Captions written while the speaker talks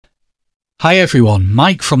Hi everyone,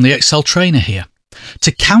 Mike from the Excel Trainer here.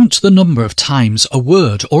 To count the number of times a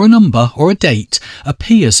word or a number or a date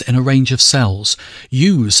appears in a range of cells,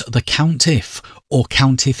 use the COUNTIF or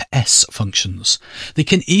COUNTIFS functions. They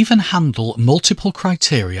can even handle multiple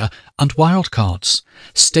criteria and wildcards.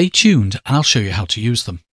 Stay tuned and I'll show you how to use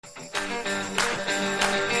them.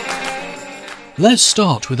 Let's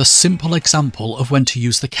start with a simple example of when to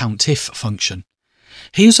use the COUNTIF function.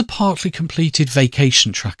 Here's a partly completed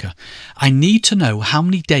vacation tracker. I need to know how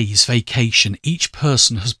many days vacation each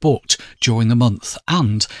person has booked during the month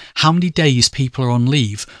and how many days people are on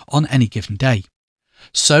leave on any given day.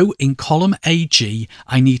 So in column AG,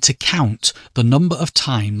 I need to count the number of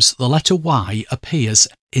times the letter Y appears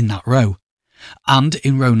in that row. And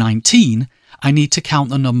in row 19, I need to count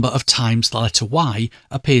the number of times the letter Y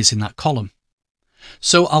appears in that column.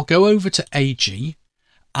 So I'll go over to AG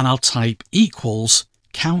and I'll type equals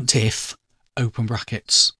COUNTIF, open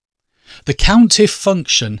brackets. The COUNTIF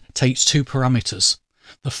function takes two parameters.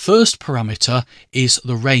 The first parameter is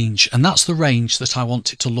the range, and that's the range that I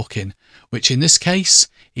want it to look in, which in this case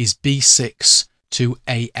is B6 to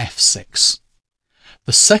AF6.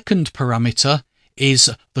 The second parameter is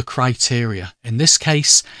the criteria. In this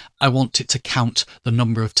case, I want it to count the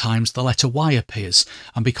number of times the letter Y appears,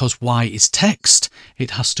 and because Y is text,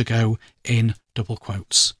 it has to go in double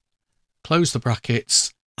quotes. Close the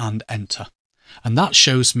brackets and enter. And that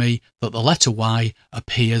shows me that the letter Y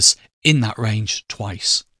appears in that range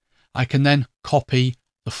twice. I can then copy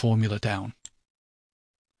the formula down.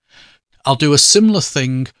 I'll do a similar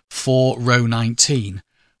thing for row 19.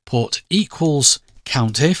 Put equals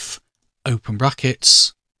COUNTIF, open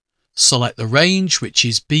brackets, select the range, which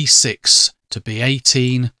is B6 to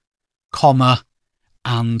B18, comma,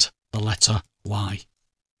 and the letter Y.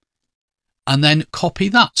 And then copy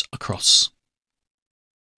that across.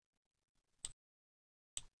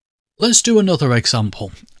 Let's do another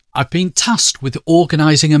example. I've been tasked with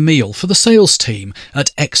organising a meal for the sales team at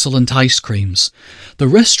Excellent Ice Creams. The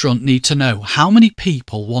restaurant need to know how many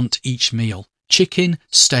people want each meal, chicken,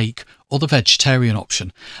 steak or the vegetarian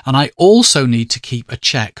option, and I also need to keep a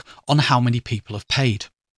check on how many people have paid.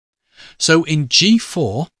 So in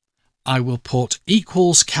G4 I will put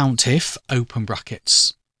equals COUNTIF, open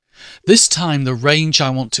brackets. This time the range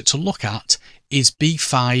I want it to look at is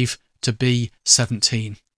B5 to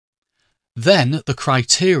B17. Then the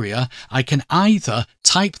criteria, I can either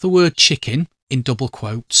type the word chicken in double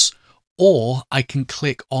quotes or I can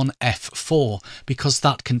click on F4 because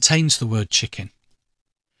that contains the word chicken.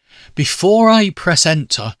 Before I press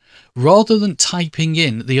enter, rather than typing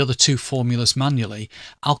in the other two formulas manually,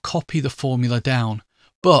 I'll copy the formula down,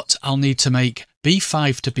 but I'll need to make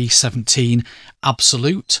B5 to B17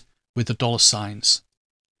 absolute with the dollar signs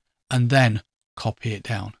and then copy it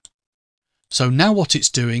down. So now what it's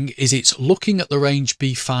doing is it's looking at the range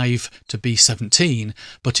B5 to B17,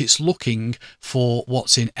 but it's looking for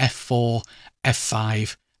what's in F4,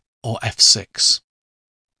 F5 or F6.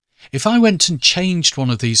 If I went and changed one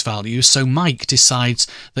of these values, so Mike decides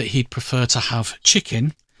that he'd prefer to have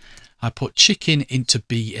chicken, I put chicken into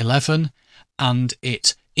B11 and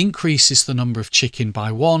it increases the number of chicken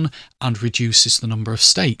by 1 and reduces the number of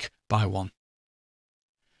steak by 1.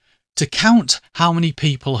 To count how many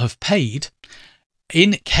people have paid,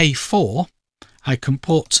 in K4 I can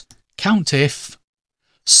put COUNTIF,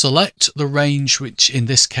 select the range, which in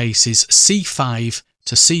this case is C5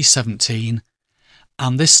 to C17,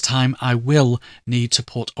 and this time I will need to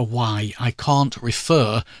put a Y. I can't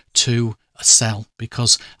refer to a cell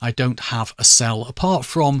because I don't have a cell. Apart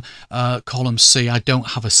from column C, I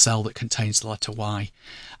don't have a cell that contains the letter Y.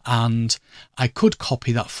 And I could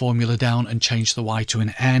copy that formula down and change the Y to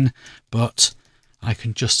an N, but I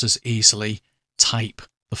can just as easily type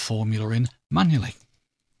the formula in manually.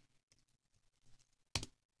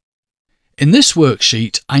 In this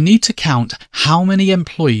worksheet, I need to count how many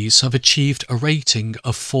employees have achieved a rating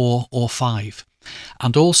of 4 or 5,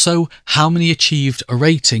 and also how many achieved a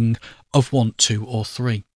rating of 1, 2 or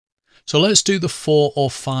 3. So let's do the 4 or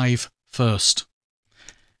 5 first.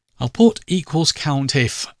 I'll put equals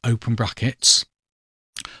COUNTIF, open brackets.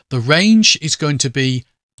 The range is going to be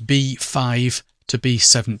B5 to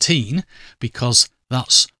B17 because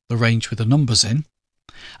that's the range with the numbers in.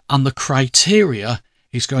 And the criteria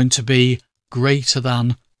is going to be greater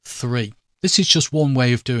than 3. This is just one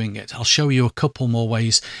way of doing it. I'll show you a couple more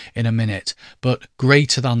ways in a minute, but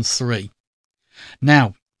greater than 3.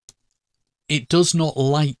 Now, it does not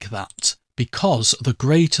like that because the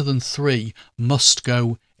greater than 3 must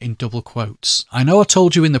go in double quotes. I know I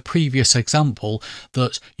told you in the previous example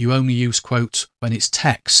that you only use quotes when it's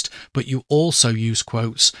text, but you also use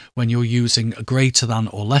quotes when you're using a greater than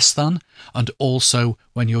or less than, and also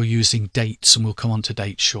when you're using dates, and we'll come on to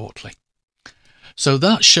dates shortly. So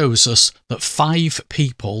that shows us that 5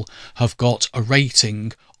 people have got a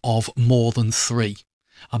rating of more than 3.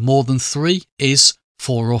 And more than 3 is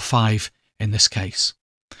 4 or 5 in this case.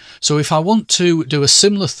 So if I want to do a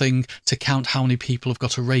similar thing to count how many people have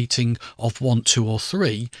got a rating of 1, 2 or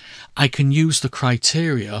 3, I can use the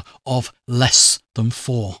criteria of less than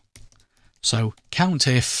 4. So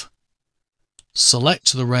COUNTIF,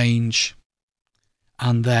 select the range,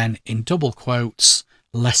 and then in double quotes,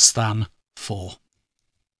 less than 4.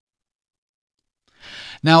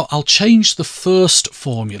 Now I'll change the first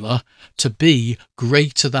formula to be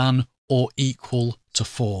greater than or equal to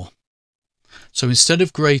 4. So instead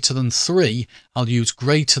of greater than 3, I'll use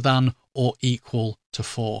greater than or equal to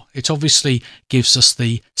 4. It obviously gives us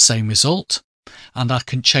the same result, and I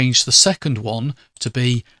can change the second one to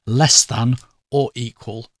be less than or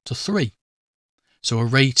equal to 3. So a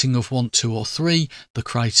rating of 1, 2 or 3, the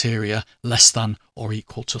criteria less than or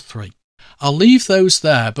equal to 3. I'll leave those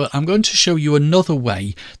there, but I'm going to show you another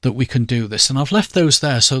way that we can do this, and I've left those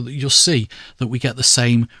there so that you'll see that we get the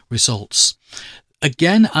same results.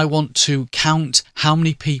 Again, I want to count how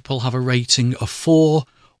many people have a rating of 4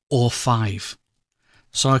 or 5.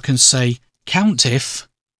 So I can say COUNTIF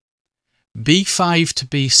B5 to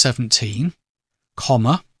B17,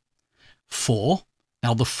 comma, 4.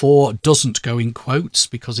 Now the 4 doesn't go in quotes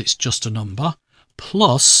because it's just a number,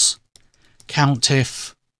 plus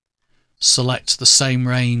COUNTIF, select the same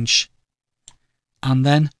range, and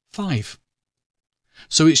then 5.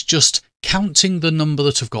 So it's just counting the number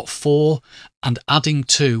that have got 4 and adding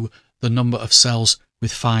to the number of cells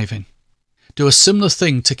with 5 in. Do a similar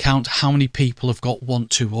thing to count how many people have got 1,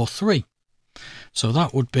 2 or 3. So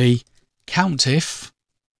that would be COUNTIF,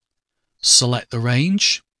 select the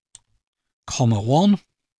range, comma 1,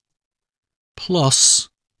 plus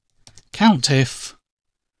COUNTIF,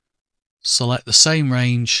 select the same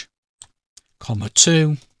range, comma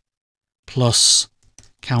 2, plus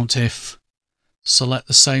COUNTIF, select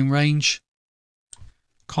the same range,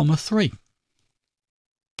 comma 3.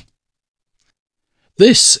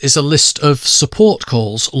 This is a list of support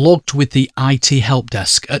calls logged with the IT help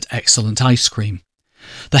desk at Excellent Ice Cream.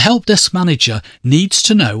 The help desk manager needs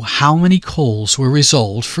to know how many calls were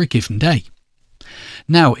resolved for a given day.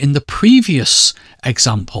 Now, in the previous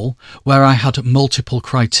example, where I had multiple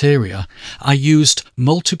criteria, I used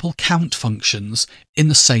multiple count functions in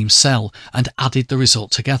the same cell and added the result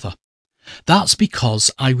together. That's because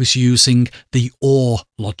I was using the OR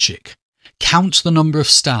logic. Count the number of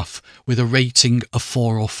staff with a rating of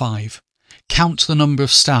 4 or 5. Count the number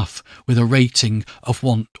of staff with a rating of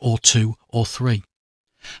 1 or 2 or 3.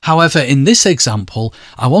 However, in this example,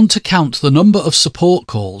 I want to count the number of support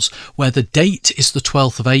calls where the date is the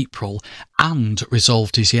 12th of April and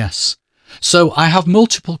resolved is yes. So I have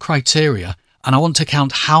multiple criteria and I want to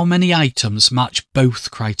count how many items match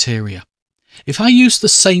both criteria. If I use the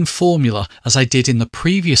same formula as I did in the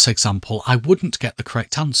previous example, I wouldn't get the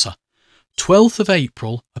correct answer. 12th of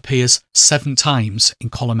April appears 7 times in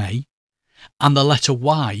column A, and the letter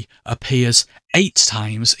Y appears 8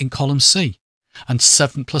 times in column C, and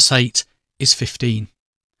 7 plus 8 is 15.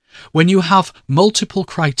 When you have multiple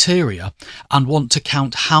criteria and want to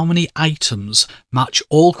count how many items match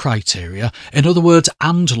all criteria, in other words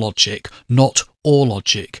AND logic, not OR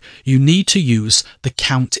logic, you need to use the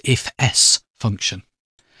COUNTIFS function.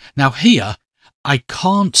 Now here, I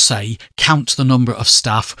can't say count the number of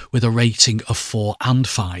staff with a rating of 4 and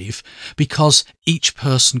 5 because each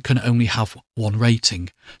person can only have 1 rating.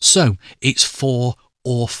 So it's 4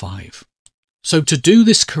 or 5. So to do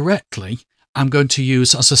this correctly, I'm going to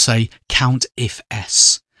use, as I say,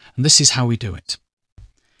 COUNTIFS. And this is how we do it.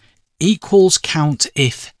 Equals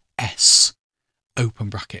COUNTIFS, open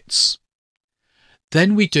brackets.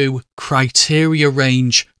 Then we do criteria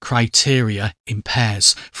range criteria in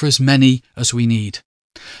pairs for as many as we need.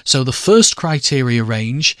 So the first criteria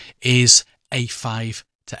range is A5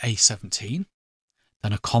 to A17,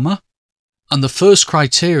 then a comma, and the first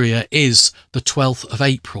criteria is the 12th of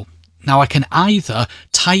April. Now I can either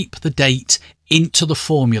type the date into the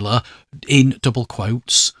formula in double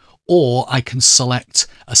quotes, or I can select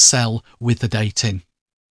a cell with the date in.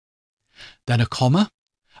 Then a comma.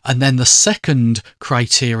 And then the second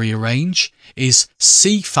criteria range is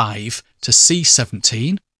C5 to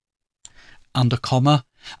C17 and a comma,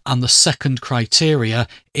 and the second criteria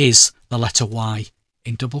is the letter Y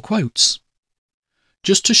in double quotes.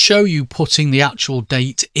 Just to show you putting the actual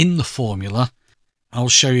date in the formula, I'll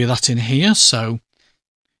show you that in here. So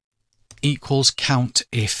equals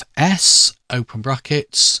COUNTIF S, open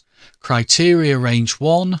brackets, criteria range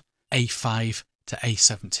 1, A5 to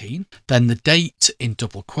A17. Then the date in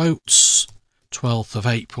double quotes, 12th of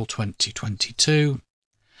April 2022.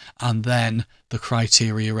 And then the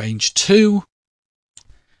criteria range 2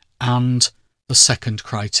 and the second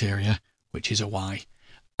criteria, which is a Y.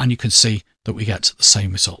 And you can see that we get the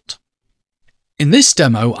same result. In this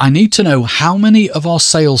demo, I need to know how many of our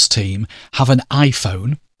sales team have an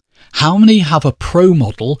iPhone, how many have a Pro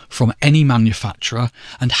model from any manufacturer,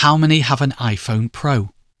 and how many have an iPhone Pro.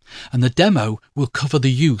 And the demo will cover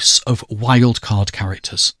the use of wildcard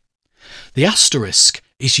characters. The asterisk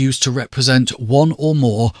is used to represent one or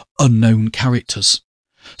more unknown characters.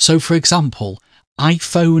 So for example,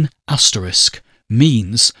 iPhone asterisk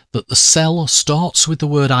means that the cell starts with the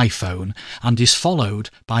word iPhone and is followed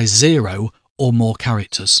by 0 or more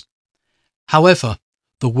characters. However,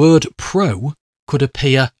 the word Pro could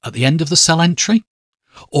appear at the end of the cell entry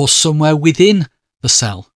or somewhere within the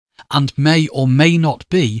cell and may or may not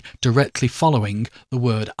be directly following the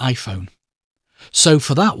word iPhone. So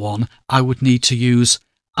for that one, I would need to use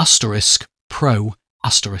asterisk Pro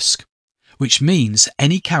asterisk, which means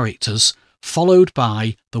any characters followed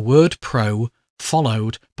by the word Pro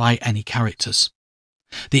followed by any characters.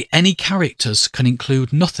 The any characters can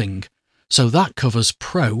include nothing, so that covers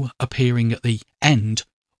Pro appearing at the end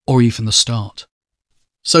or even the start.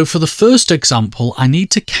 So for the first example, I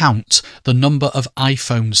need to count the number of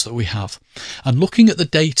iPhones that we have. And looking at the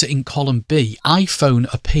data in column B,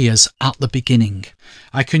 iPhone appears at the beginning.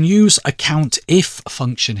 I can use a COUNTIF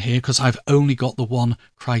function here because I've only got the one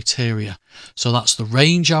criteria. So that's the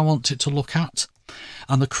range I want it to look at.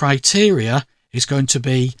 And the criteria is going to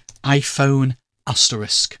be iPhone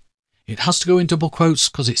asterisk. It has to go in double quotes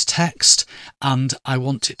because it's text, and I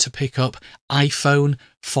want it to pick up iPhone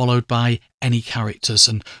followed by any characters.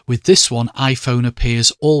 And with this one, iPhone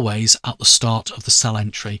appears always at the start of the cell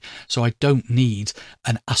entry, so I don't need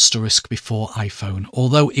an asterisk before iPhone,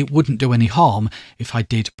 although it wouldn't do any harm if I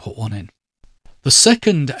did put one in. The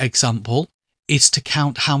second example is to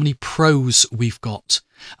count how many Pros we've got,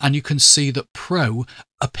 and you can see that Pro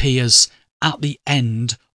appears at the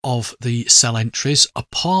end of the cell entries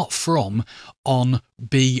apart from on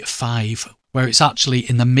B5 where it's actually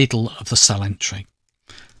in the middle of the cell entry.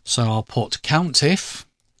 So I'll put COUNTIF,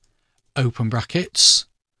 open brackets,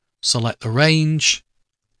 select the range,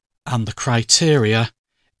 and the criteria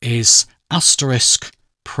is asterisk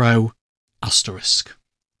Pro asterisk.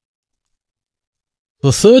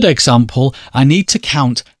 The third example, I need to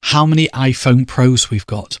count how many iPhone Pros we've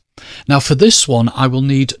got. Now for this one, I will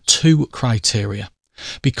need two criteria,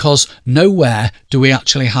 because nowhere do we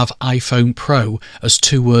actually have iPhone Pro as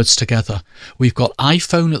two words together. We've got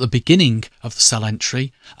iPhone at the beginning of the cell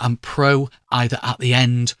entry and Pro either at the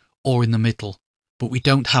end or in the middle, but we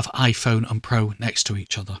don't have iPhone and Pro next to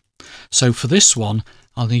each other. So for this one,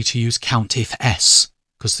 I'll need to use COUNTIF S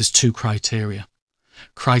because there's two criteria.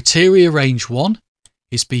 Criteria range 1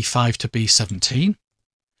 is B5 to B17,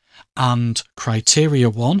 and criteria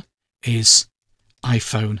 1 is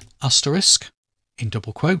iPhone asterisk in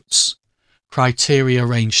double quotes. Criteria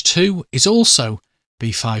range 2 is also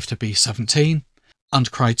B5 to B17,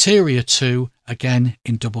 and criteria 2, again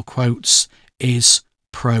in double quotes, is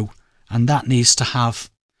Pro, and that needs to have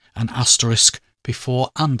an asterisk before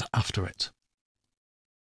and after it.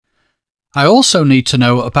 I also need to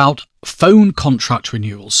know about phone contract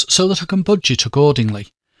renewals so that I can budget accordingly.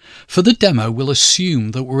 For the demo, we'll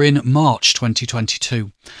assume that we're in March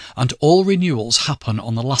 2022 and all renewals happen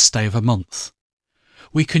on the last day of a month.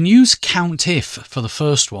 We can use COUNTIF for the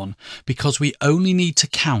first one because we only need to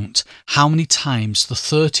count how many times the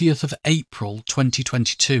 30th of April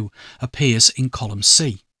 2022 appears in column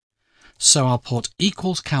C. So I'll put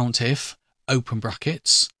equals COUNTIF, open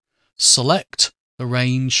brackets, select the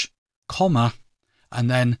range, comma, and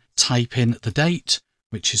then type in the date,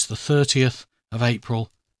 which is the 30th of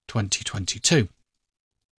April 2022.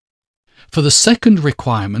 For the second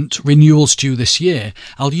requirement, renewals due this year,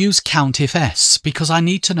 I'll use COUNTIF S because I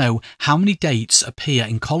need to know how many dates appear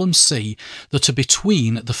in column C that are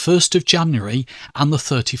between the 1st of January and the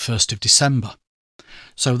 31st of December.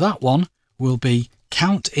 So that one will be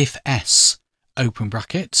COUNTIF S, open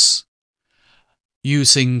brackets,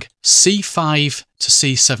 using C5 to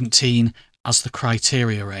C17 as the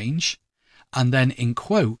criteria range, and then in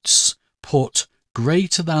quotes put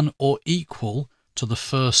greater than or equal to the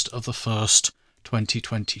 1st of the 1st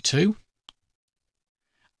 2022.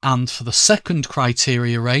 And for the second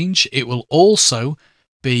criteria range, it will also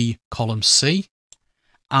be column C,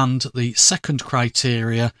 and the second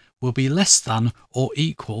criteria will be less than or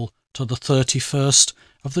equal to the 31st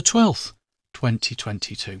of the 12th,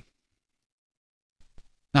 2022.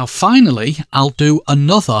 Now finally, I'll do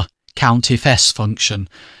another COUNTIFs function,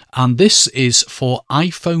 and this is for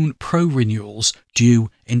iPhone Pro renewals due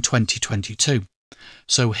in 2022.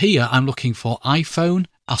 So here I'm looking for iPhone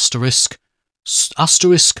asterisk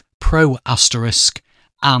Pro asterisk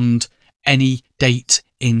and any date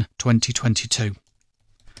in 2022.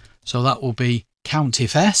 So that will be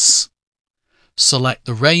COUNTIFs, select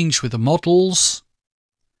the range with the models,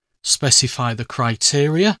 specify the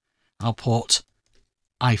criteria. I'll put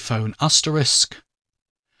iPhone asterisk.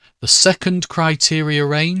 The second criteria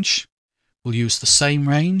range, we'll use the same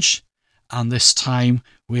range, and this time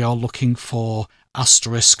we are looking for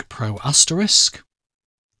asterisk Pro asterisk.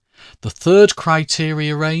 The third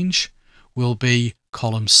criteria range will be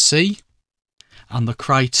column C, and the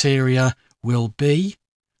criteria will be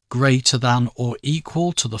greater than or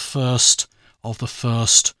equal to the 1st of the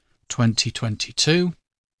 1st, 2022.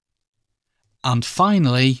 And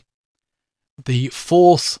finally, the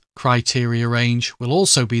fourth criteria range will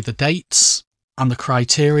also be the dates, and the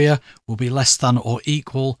criteria will be less than or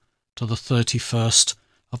equal to the 31st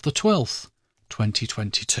of the 12th,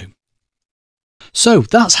 2022. So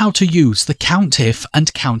that's how to use the COUNTIF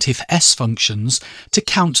and COUNTIFs functions to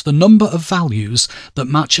count the number of values that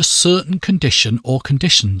match a certain condition or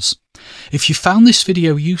conditions. If you found this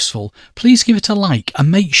video useful, please give it a like and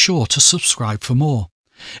make sure to subscribe for more.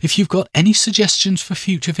 If you've got any suggestions for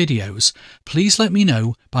future videos, please let me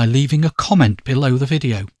know by leaving a comment below the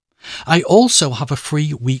video. I also have a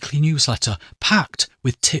free weekly newsletter packed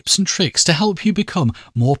with tips and tricks to help you become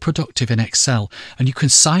more productive in Excel, and you can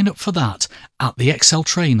sign up for that at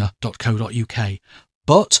theexceltrainer.co.uk.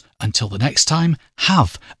 But until the next time,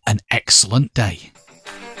 have an excellent day.